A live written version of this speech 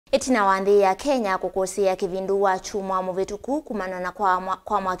Itina wa nthi ya Kenya kukusiia kivindu wakyumwa muvitu kumanwa na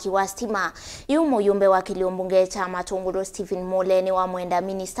kwa Mwaki wa Stima. Yu Muyumbe wa kiliombunge Kya Matungulu Stephen Mule niwamwenda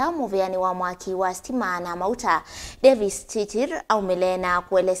minista muviani wa Mwaki wa Stima na mauta. Davis Chirchir aumile na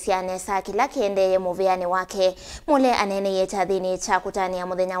kuelesya nesa Kila kiendeeye muviani wake. Mule aneneye chathini cha kutania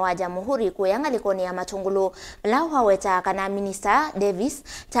muthenya wa Jamhuri kuyangalikoni ya Matungulu lau weta kana minista Davis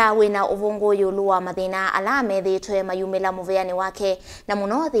ta wina uvungu yulu wa mathina ala amethitwe mayumila muviani wake na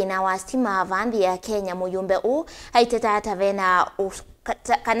muno thina wa stima vanthi ya Kenya. Muyumbe aiteta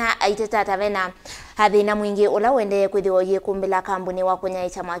tavena hathina mwingi ula wende kwithio yikumbila kambuni wa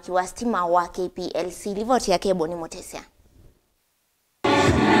kunyaicha Mwaki wa Stima wa KPLC. Livoti ya kebo ni Mutesya.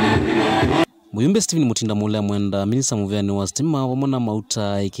 Muyumbe Stephen Mule mwenda minista muviani wa Stima wamona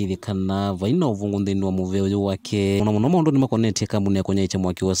mauta ikithikana vaina uvungu nthini wa muveo yu wake. Muno maundu nimakonetie kambuni ya kunyaicha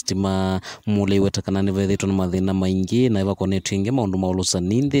Mwaki wa Stima. Mule iwetakana ni vethitwo na mathina maingi na ivakonetie ingi maundu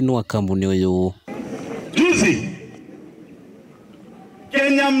maulusani nthini wa kambuni uyu. Juzi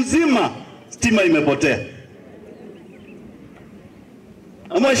Kenya mzima stima imepotea.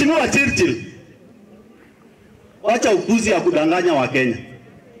 Mheshimiwa Chirchir, wacha upuzi ya kudanganya wa Kenya.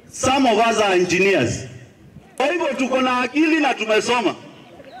 Some of us are engineers. Kwa hivyo tuko na akili na tumesoma.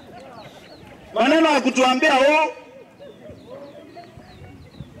 Maneno ya kutuambia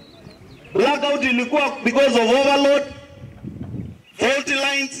blackout ilikuwa because of overload, faulty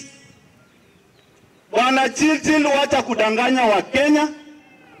lines. Bwana Chirchir, wacha kudanganya wa Kenya.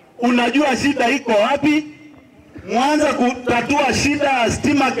 Unajua shida iko wapi? Mwanze kutatua shida ya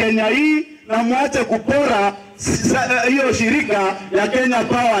stima Kenya hii na mwache kupora hiyo shirika ya Kenya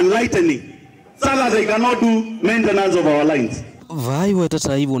Power and Lightning. Sala they cannot do maintenance of our lines. Vai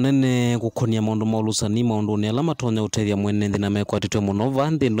wetata ivu nene kukonia maundu maulusani maundu ni alama tonya utethia mwene nthina mekwatitwe muno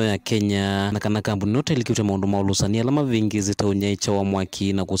vanthi ndo ya Kenya na kana kambuni note likiutwe maundu maulusani alama vingi zitaunyaicha wa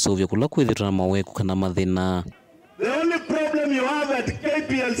Mwaki na kusuvya kula kwithitwa na maweku kana mathina. The only problem you have at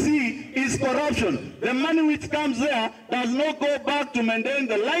KPLC is corruption. The money which comes there does not go back to maintain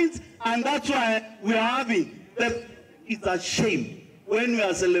the lines, and that's why we are having it's a shame when we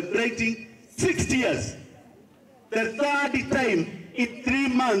are celebrating 60 years. The third time in 3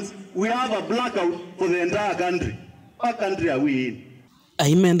 months we have a blackout for the entire country. What country are we in?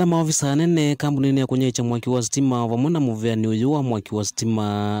 Aimenda maofisa nene kambuni ya kunyaicha Mwaki wa Stima wamona muviani uyu wa Mwaki wa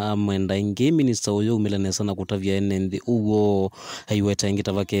Stima mwenda ingi minista uyu umilane sana kutavia ene nthi uwo haiweta ingi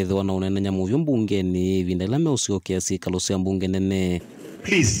tavakethe wana unenenya muvyo mbungeni vindalame usio kiasi kalusia mbunge nene.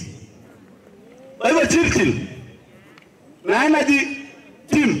 Please, Davis Chirchir na energy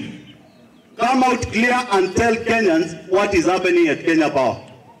team, come out clear and tell Kenyans what is happening at Kenya Power.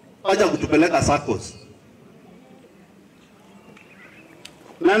 Acha kutupeleka circles.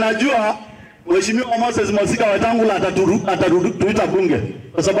 Na najua Mheshimiwa Moses Mosika Wetangula atatuita bunge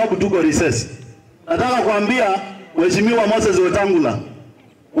kwa sababu tuko recess. Nataka kuambia Mheshimiwa Moses Wetangula,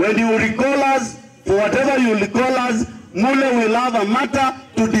 when you recall us, for whatever you recall us, Mule will have a matter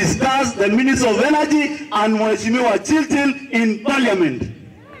to discuss the Minister of Energy and Mheshimiwa Chirchir in Parliament.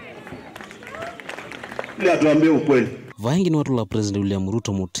 Ili atuambie ukweli. Vaingi ni watu la President William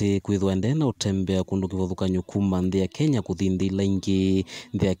Ruto muti kwithwa endena utembea kundu kivothukanyo kuma nthi ya Kenya kuthindila ingi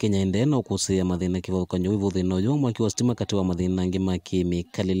nthi ya Kenya endena ukusia mathina kivothukanyo wivu thina uyu Mwaki wa Stima kati wa mathina ngi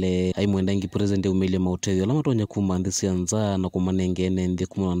makimikalile aimwenda ingi President umilie mautethio ala matonya kuma nthi cia nza na kumanengene nthi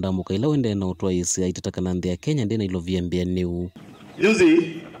kumuna ndamu kaila wendena utwa isi aititakana nthi ya Kenya ndena ilovia mbia niu.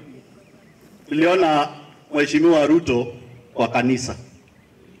 Juzi iliona Mheshimiwa Ruto kwa kanisa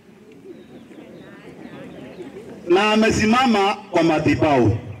na amesimama kwa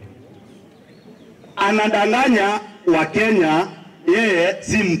madhabahu anadanganya wa Kenya yeye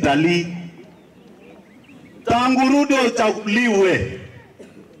si mtalii. Tangu Ruto uchaguliwe,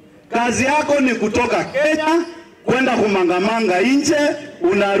 kazi yako ni kutoka Kenya kwenda kumangamanga nje,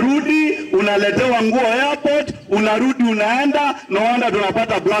 unarudi unaletewa nguo airport, unarudi unaenda na wanda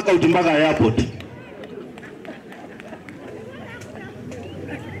tunapata blackout mpaka airport.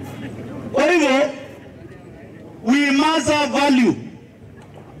 Kwa hivyo we must have value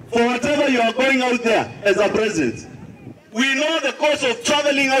for whatever you are going out there as a president. We know the cost of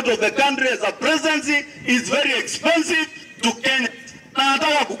traveling out of the country as a presidency is very expensive to Kenya. Na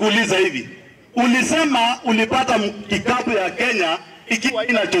nataka kukuuliza hivi, ulisema ulipata kikapu ya Kenya ikiwa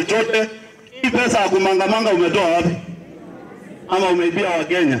ina chochote, hii pesa ya kumangamanga umetoa wapi? Ama umeibia wa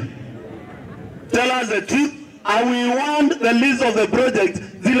Kenya? Tell us the truth, and we want the list of the projects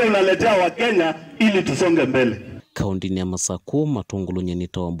zile unaletea wa Kenya ili tusonge mbele. Kaunti ni ya Masako Matungulu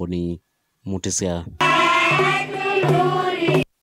nyenita wamboni Mutesya.